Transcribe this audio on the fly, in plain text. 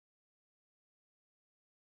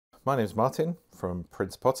my name is Martin from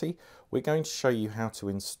Printer Potty. We're going to show you how to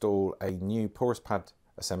install a new porous pad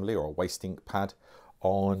assembly or a waste ink pad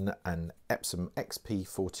on an Epson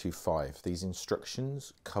XP-425. These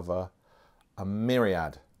instructions cover a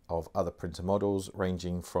myriad of other printer models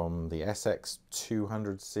ranging from the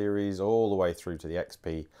SX-230 series all the way through to the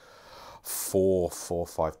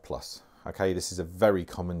XP-445 plus. Okay, this is a very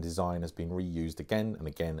common design, has been reused again and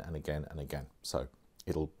again and again and again. So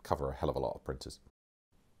it'll cover a hell of a lot of printers.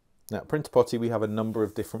 Now at Printer Potty we have a number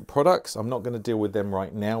of different products. I'm not going to deal with them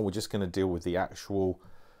right now. We're just going to deal with the actual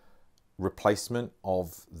replacement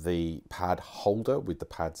of the pad holder with the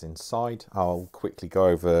pads inside. I'll quickly go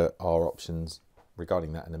over our options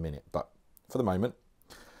regarding that in a minute, but for the moment,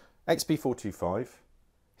 XP-425,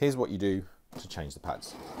 here's what you do to change the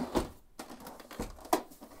pads.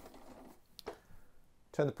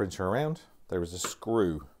 Turn the printer around. There is a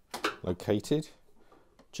screw located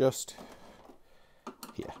just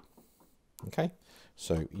here. Okay,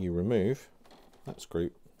 so you remove that screw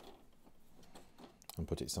and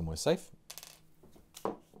put it somewhere safe.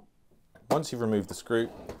 Once you've removed the screw,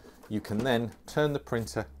 you can then turn the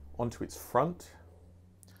printer onto its front.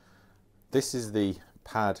 This is the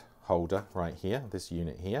pad holder right here, this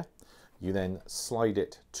unit here. You then slide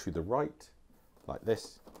it to the right like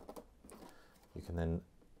this. You can then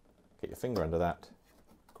get your finger under that,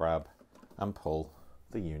 grab and pull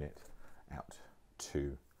the unit out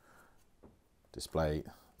to display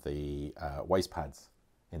the waste pads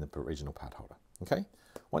in the original pad holder. Okay,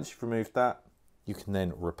 once you've removed that, you can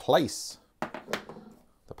then replace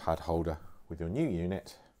the pad holder with your new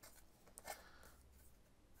unit.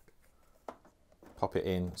 Pop it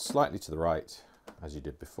in slightly to the right as you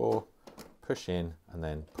did before, push in and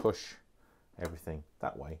then push everything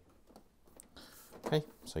that way. Okay,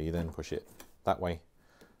 so you then push it that way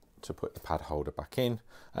to put the pad holder back in,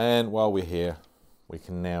 and while we're here we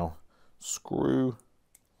can now screw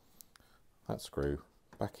that screw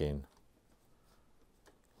back in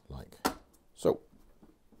like so.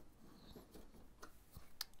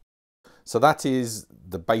 So that is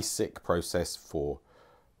the basic process for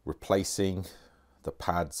replacing the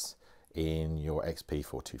pads in your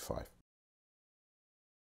XP-425.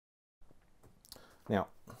 Now,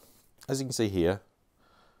 as you can see here,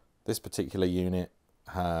 this particular unit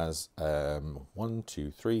has 1,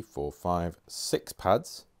 2, 3, 4, 5, 6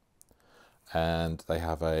 pads, and they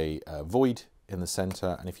have a void in the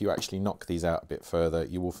center, and if you actually knock these out a bit further,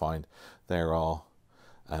 you will find there are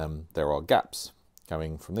gaps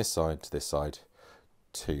going from this side to this side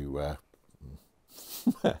to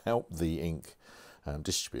help the ink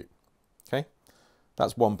distribute. Okay,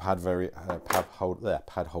 that's one pad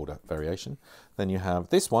holder variation. Then you have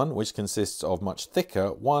this one, which consists of much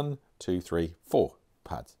thicker 1, 2, 3, 4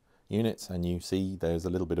 pads units, and you see there's a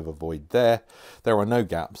little bit of a void there. There are no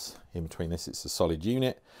gaps in between this. It's a solid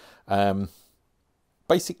unit.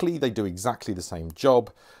 Basically, they do exactly the same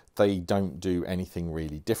job. They don't do anything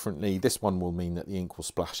really differently. This one will mean that the ink will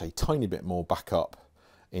splash a tiny bit more back up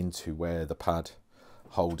into where the pad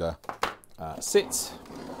holder sits.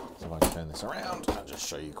 So if I turn this around, I'll just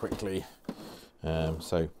show you quickly.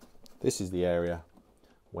 So this is the area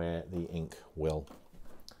where the ink will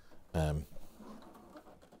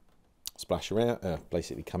splash around,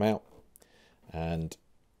 basically come out. And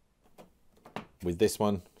with this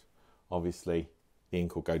one, obviously the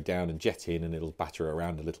ink will go down and jet in, and it'll batter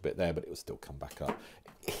around a little bit there, but it will still come back up.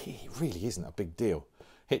 It really isn't a big deal.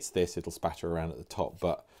 Hits this, it'll spatter around at the top,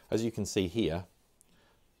 but as you can see here,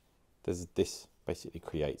 this basically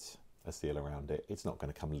creates a seal around it. It's not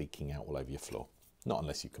going to come leaking out all over your floor, not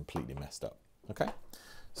unless you completely messed up. Okay,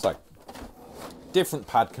 so different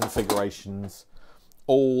pad configurations,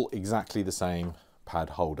 all exactly the same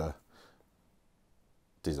pad holder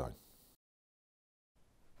design.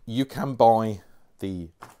 You can buy the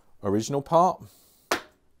original part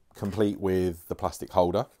complete with the plastic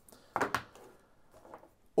holder,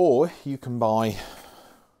 or you can buy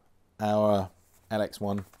our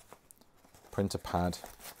LX1 printer pad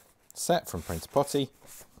set from Printer Potty,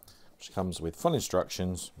 which comes with full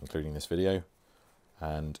instructions, including this video,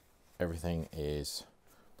 and everything is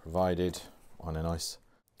provided on a nice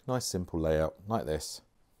simple layout like this.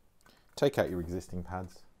 Take out your existing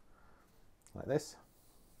pads like this,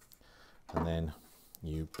 and then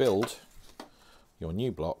you build your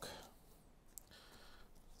new block.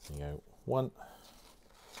 So you go 1,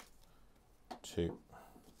 2,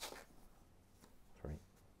 3,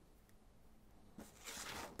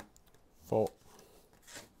 4,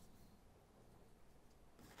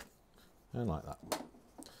 and like that.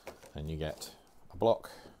 And you get a block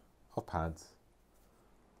of pads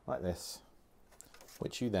like this,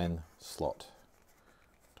 which you then slot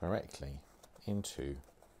directly into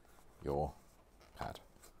your pad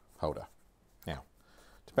holder. Now,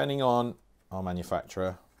 depending on our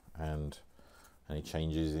manufacturer and any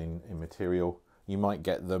changes in material, you might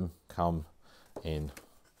get them come in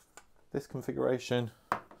this configuration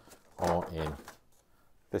or in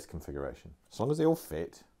this configuration. As long as they all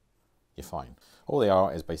fit, you're fine. All they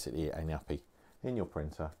are is basically a nappy in your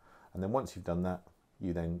printer, and then once you've done that,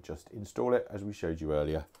 you then just install it as we showed you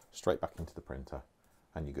earlier, straight back into the printer,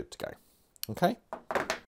 and you're good to go. Okay?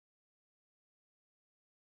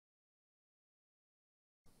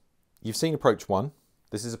 You've seen approach 1.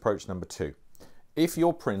 This is approach number 2. If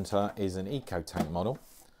your printer is an eco tank model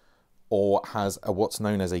or has what's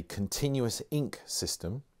known as a continuous ink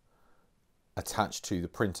system attached to the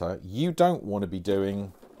printer, you don't want to be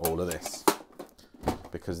doing all of this,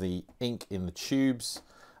 because the ink in the tubes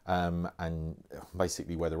and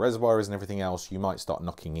basically where the reservoir is and everything else, you might start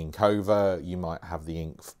knocking ink over. You might have the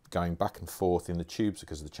ink going back and forth in the tubes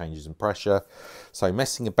because of the changes in pressure. So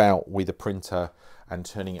messing about with a printer and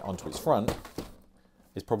turning it onto its front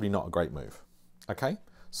is probably not a great move. Okay,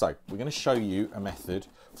 so we're going to show you a method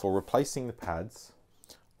for replacing the pads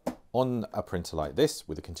on a printer like this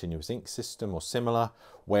with a continuous ink system or similar,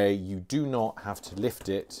 where you do not have to lift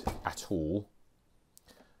it at all.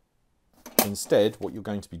 Instead, what you're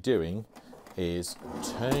going to be doing is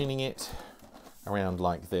turning it around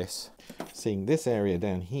like this, seeing this area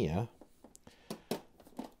down here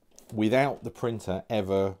without the printer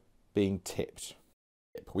ever being tipped.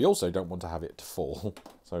 We also don't want to have it to fall,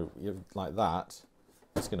 so like that,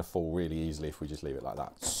 it's going to fall really easily if we just leave it like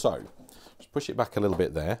that. So just push it back a little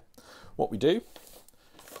bit there. What we do,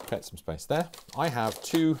 get some space there. I have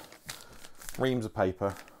 2 reams of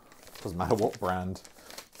paper, doesn't matter what brand,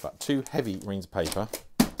 but 2 heavy reams of paper.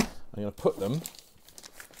 I'm going to put them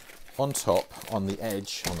on top, on the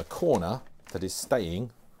edge, on the corner that is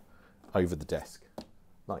staying over the desk,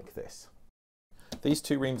 like this. These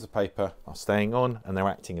 2 reams of paper are staying on, and they're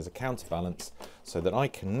acting as a counterbalance so that I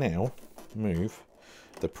can now move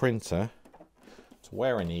the printer to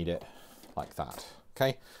where I need it, like that.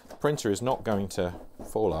 Okay, the printer is not going to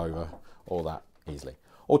fall over all that easily.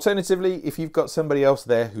 Alternatively, if you've got somebody else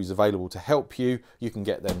there who's available to help you, you can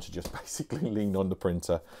get them to just basically lean on the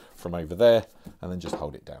printer from over there and then just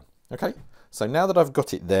hold it down. Okay, so now that I've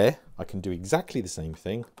got it there, I can do exactly the same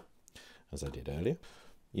thing as I did earlier.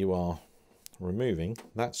 You are removing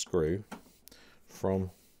that screw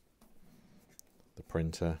from the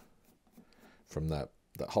printer, from that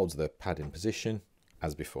holds the pad in position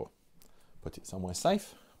as before. Put it somewhere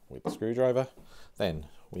safe with the screwdriver. Then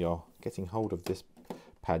we are getting hold of this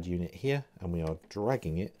pad unit here, and we are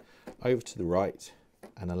dragging it over to the right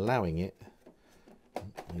and allowing it,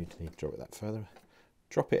 you need to drop it that further,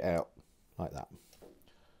 drop it out like that.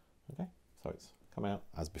 Okay, so it's come out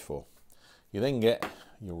as before. You then get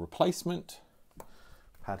your replacement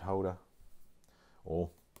pad holder, or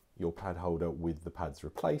your pad holder with the pads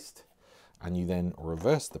replaced, and you then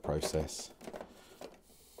reverse the process,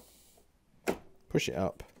 push it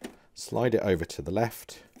up, slide it over to the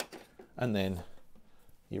left, and then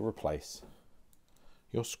you replace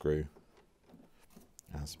your screw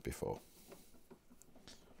as before.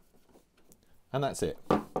 And that's it.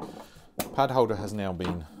 Pad holder has now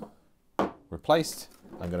been replaced.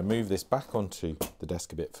 I'm going to move this back onto the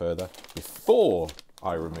desk a bit further before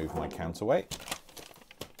I remove my counterweight,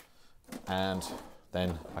 and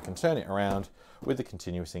then I can turn it around with the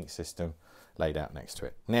continuous ink system laid out next to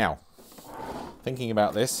it. Now, thinking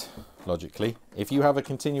about this logically, if you have a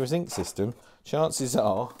continuous ink system, chances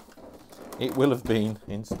are it will have been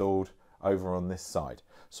installed over on this side.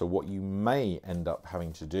 So what you may end up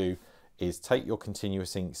having to do is take your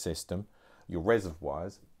continuous ink system, your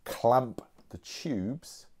reservoirs, clamp the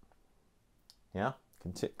tubes, yeah,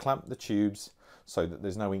 clamp the tubes so that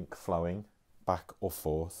there's no ink flowing back or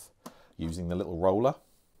forth, using the little roller,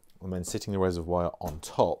 and then sitting the reservoir on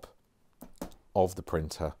top of the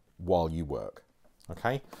printer while you work.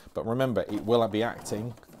 Okay, but remember, it will be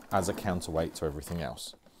acting as a counterweight to everything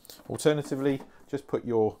else. Alternatively, just put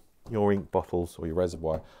your ink bottles or your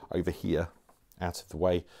reservoir over here out of the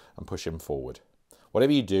way and push them forward.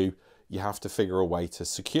 Whatever you do, you have to figure a way to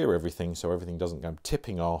secure everything so everything doesn't go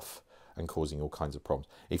tipping off and causing all kinds of problems.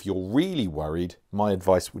 If you're really worried, my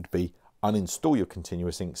advice would be uninstall your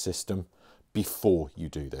continuous ink system before you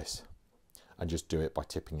do this, and just do it by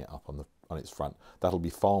tipping it up on its front. That'll be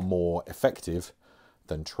far more effective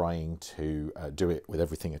than trying to do it with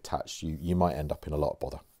everything attached. You might end up in a lot of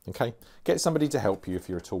bother. Okay, get somebody to help you if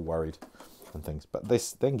you're at all worried and things, but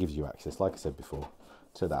this then gives you access, like I said before,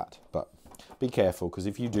 to that. But be careful, because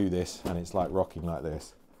if you do this and it's like rocking like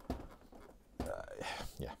this,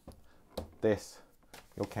 yeah, this,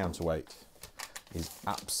 your counterweight, is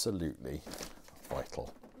absolutely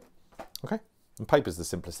vital. Okay, and paper's the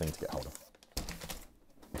simplest thing to get hold of.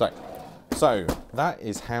 So that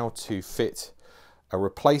is how to fit a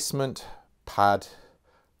replacement pad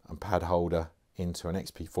and pad holder into an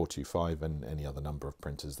XP-425 and any other number of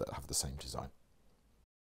printers that have the same design.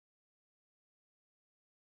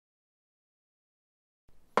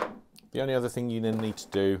 The only other thing you then need to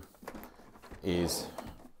do is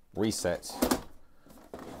reset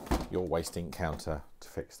your waste ink counter to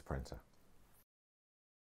fix the printer.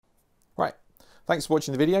 Right, thanks for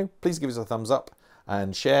watching the video. Please give us a thumbs up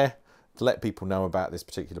and share to let people know about this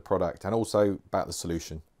particular product and also about the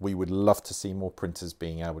solution. We would love to see more printers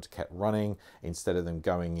being able to keep running instead of them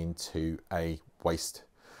going into a waste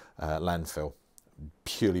landfill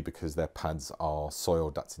purely because their pads are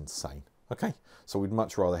soiled. That's insane. Okay, so we'd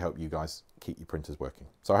much rather help you guys keep your printers working.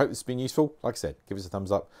 So I hope this has been useful. Like I said, give us a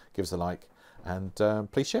thumbs up, give us a like, and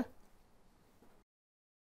please share.